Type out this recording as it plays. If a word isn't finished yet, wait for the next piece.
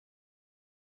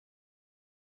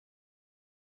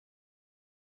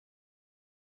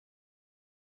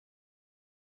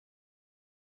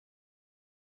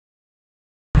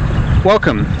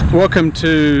Welcome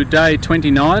to day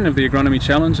 29 of the Agronomy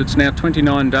Challenge. It's now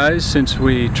 29 days since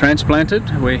we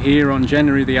transplanted. We're here on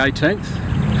January the 18th,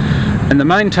 and the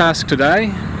main task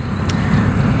today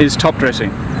is top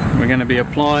dressing. We're going to be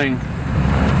applying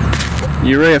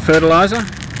urea fertiliser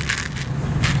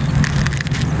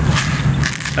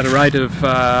at a rate of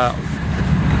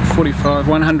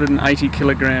 180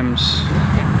 kilograms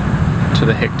to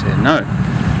the hectare. No,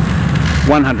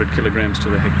 100 kilograms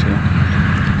to the hectare.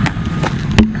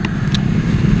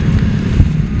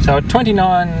 So at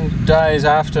 29 days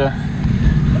after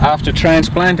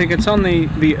transplanting, it's on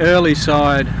the early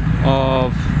side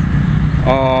of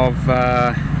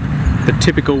the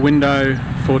typical window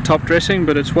for top dressing,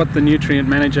 but it's what the Nutrient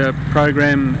Manager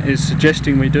program is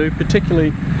suggesting we do, particularly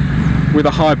with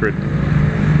a hybrid.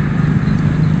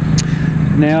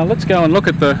 Now let's go and look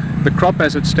at the crop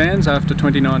as it stands after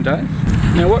 29 days.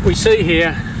 Now what we see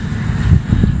here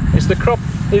is the crop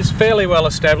is fairly well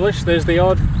established. There's the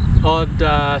odd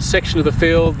section of the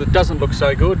field that doesn't look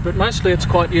so good, but mostly it's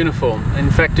quite uniform. In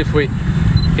fact, if we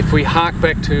hark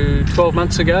back to 12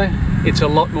 months ago, it's a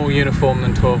lot more uniform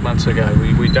than 12 months ago.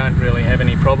 We don't really have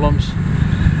any problems.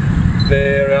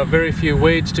 There are very few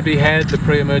weeds to be had. The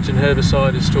pre-emergent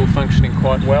herbicide is still functioning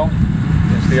quite well.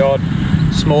 There's the odd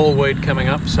small weed coming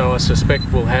up, so I suspect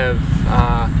we'll have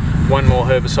one more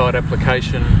herbicide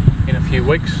application in a few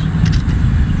weeks.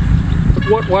 But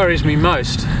what worries me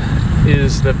most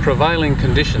is the prevailing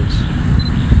conditions.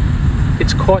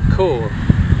 It's quite cool.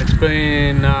 It's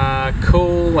been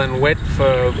cool and wet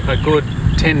for a good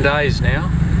 10 days now,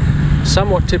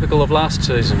 somewhat typical of last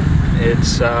season.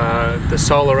 It's the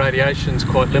solar radiation's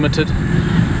quite limited.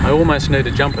 I almost need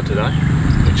a jumper today,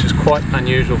 which is quite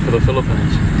unusual for the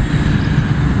Philippines.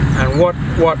 And what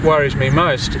worries me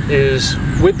most is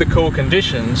with the cool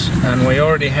conditions, and we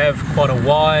already have quite a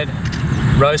wide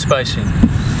row spacing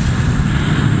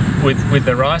with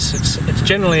the rice. It's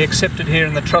generally accepted here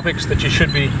in the tropics that you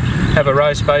should have a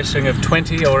row spacing of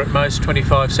 20 or at most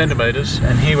 25 centimetres,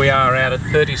 and here we are out at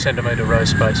 30 centimetre row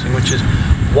spacing, which is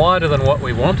wider than what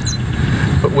we want,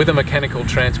 but with a mechanical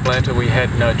transplanter we had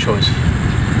no choice.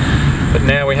 But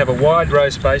now we have a wide row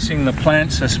spacing. The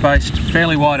plants are spaced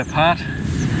fairly wide apart.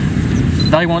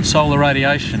 They want solar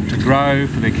radiation to grow,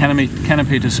 for their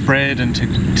canopy to spread, and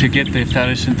to get their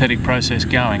photosynthetic process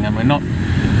going, and we're not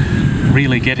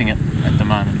really getting it at the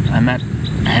moment, and that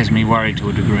has me worried to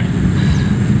a degree.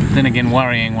 But then again,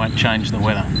 worrying won't change the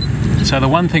weather. So the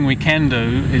one thing we can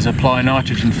do is apply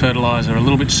nitrogen fertiliser a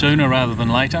little bit sooner rather than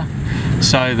later,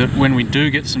 so that when we do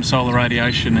get some solar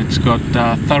radiation, it's got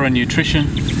thorough nutrition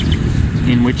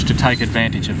in which to take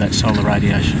advantage of that solar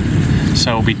radiation.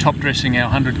 So we'll be top dressing our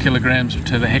 100 kilograms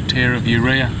to the hectare of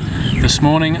urea this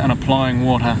morning and applying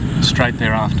water straight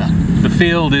thereafter. The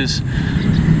field is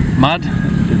mud.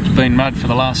 It's been mud for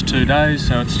the last 2 days,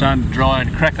 so it's starting to dry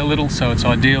and crack a little, so it's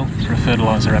ideal for a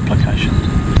fertiliser application.